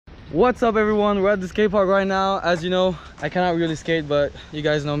What's up everyone, we're at the skate park right now. As you know, I cannot really skate, but you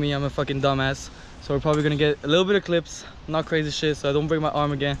guys know me, I'm a fucking dumbass. So we're probably gonna get a little bit of clips, not crazy shit, so I don't break my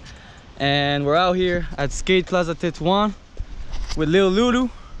arm again. And we're out here at Skate Plaza Tetuan with Lil Lulu.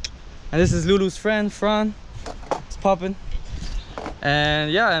 And this is Lulu's friend, Fran. It's popping. And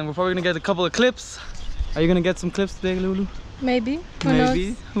yeah, and we're probably gonna get a couple of clips. Are you gonna get some clips today, Lulu? Maybe.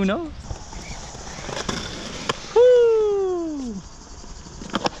 Maybe. Who knows?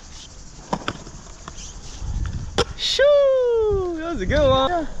 Shoo! That was a good one.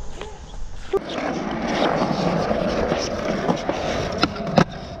 Yeah.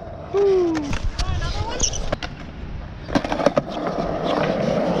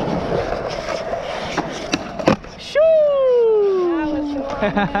 Shoo!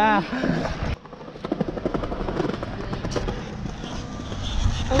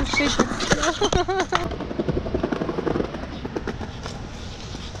 Oh shit.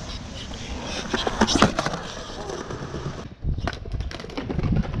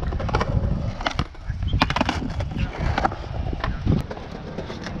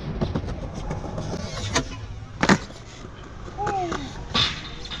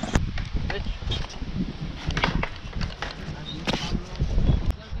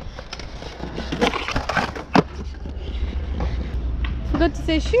 Forgot to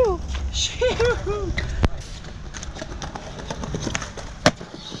say shoe. Shoe.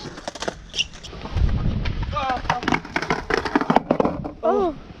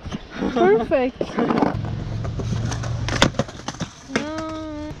 Oh, perfect.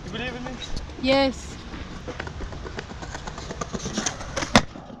 No. You believe in me? Yes.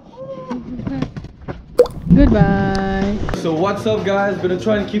 Goodbye. So what's up guys, gonna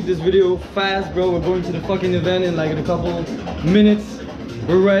try and keep this video fast, bro. We're going to the fucking event in like a couple minutes.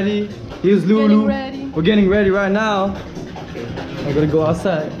 We're ready. Here's Lulu. We're getting ready right now. We're gonna go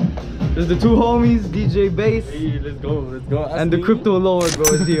outside. There's the two homies, DJ Bass. Hey, let's go. And the crypto lord,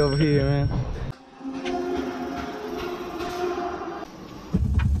 bro, is here over here, man.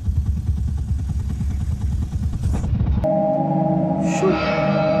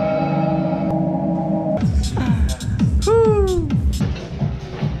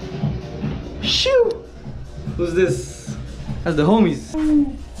 Shoo! Who's this? That's the homies.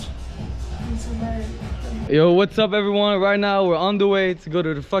 Yo, what's up everyone? Right now we're on the way to go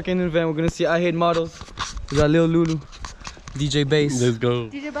to the fucking event. We're gonna see I Hate Models. We got Lil Lulu, DJ Bass. Let's go.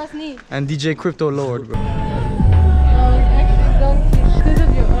 DJ Basni. And DJ Crypto Lord, bro. Actually, don't because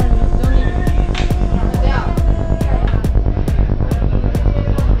of your arm. Don't even. Yeah.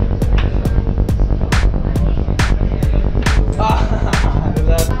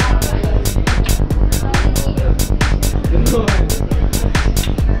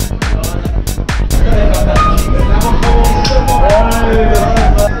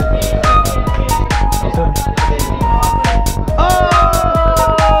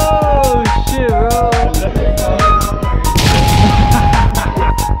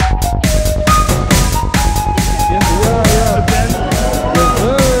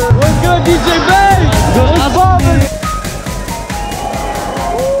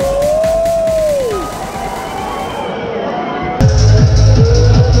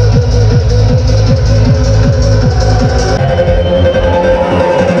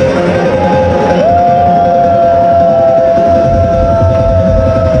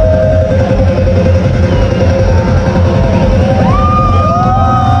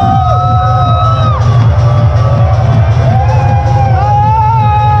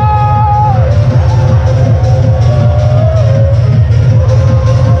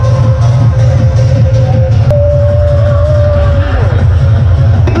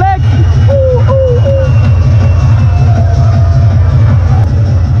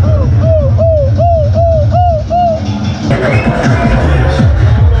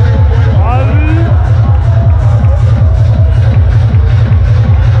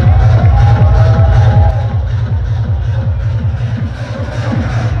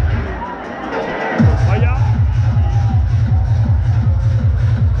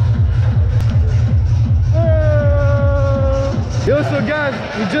 Yo, so guys,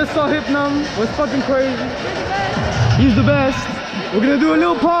 we just saw Hypnum. It was fucking crazy. He's the best. We're gonna do a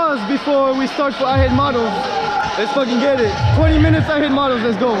little pause before we start for I Hate Models. Let's fucking get it. 20 minutes I Hate Models,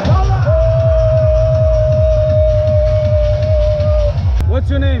 let's go. What's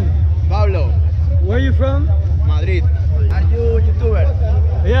your name? Pablo. Where are you from? Madrid. Are you YouTuber?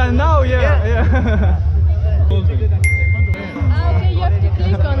 Yeah, now, yeah. Okay, you have to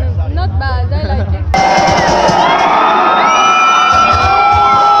click on it. Not bad, I like it.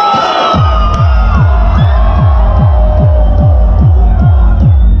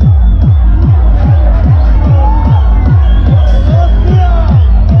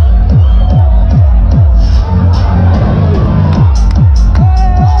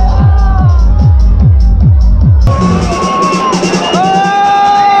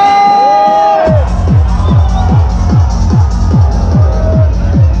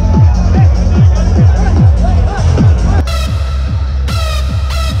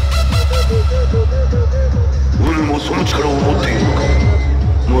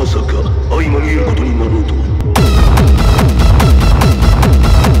 さか相まみえることになろうとは。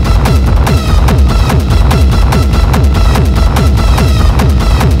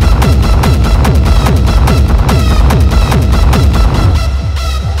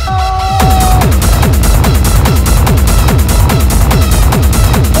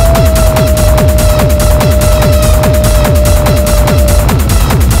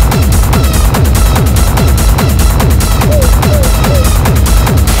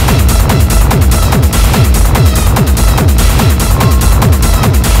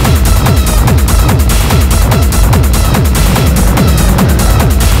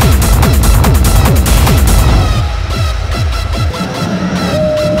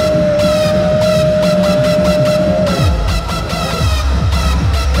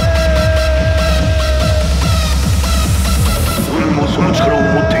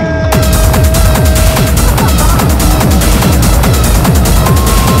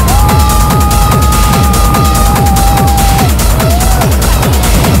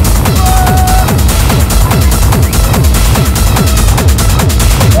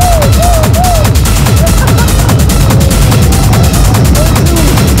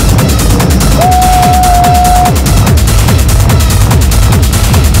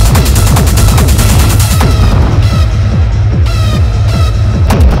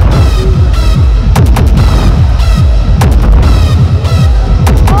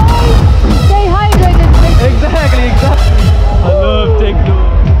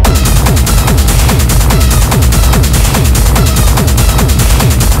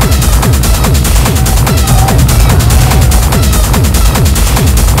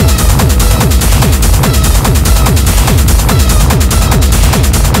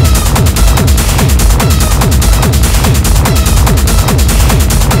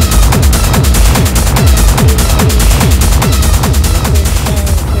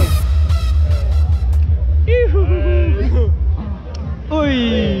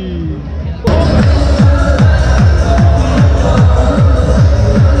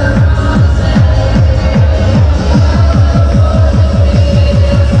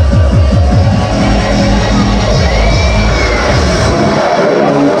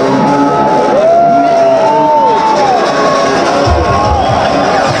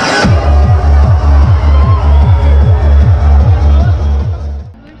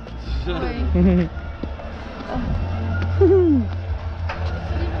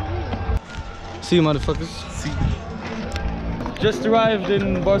See you, motherfuckers. See. Just arrived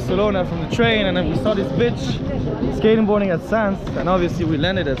in Barcelona from the train, and then we saw this bitch skateboarding at Sands, and obviously we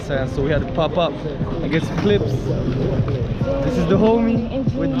landed at Sands, so we had to pop up and get some clips. This is the homie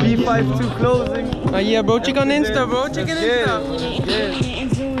with B52 clothing. Yeah, bro, check on Insta, bro. Check on Insta.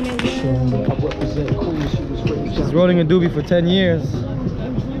 She's rolling a doobie for 10 years.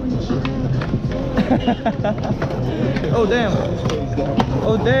 Oh damn.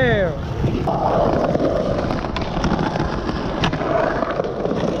 Oh damn.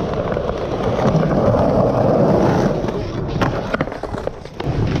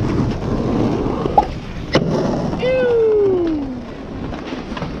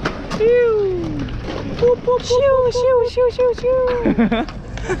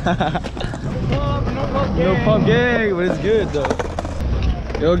 No pump gang, but it's good though.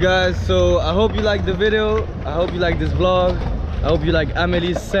 Yo guys, so I hope you liked the video. I hope you like this vlog. I hope you like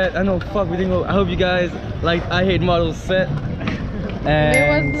Amelie's set. I know, fuck, we didn't go. I hope you guys liked I Hate Models set.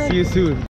 And see you soon.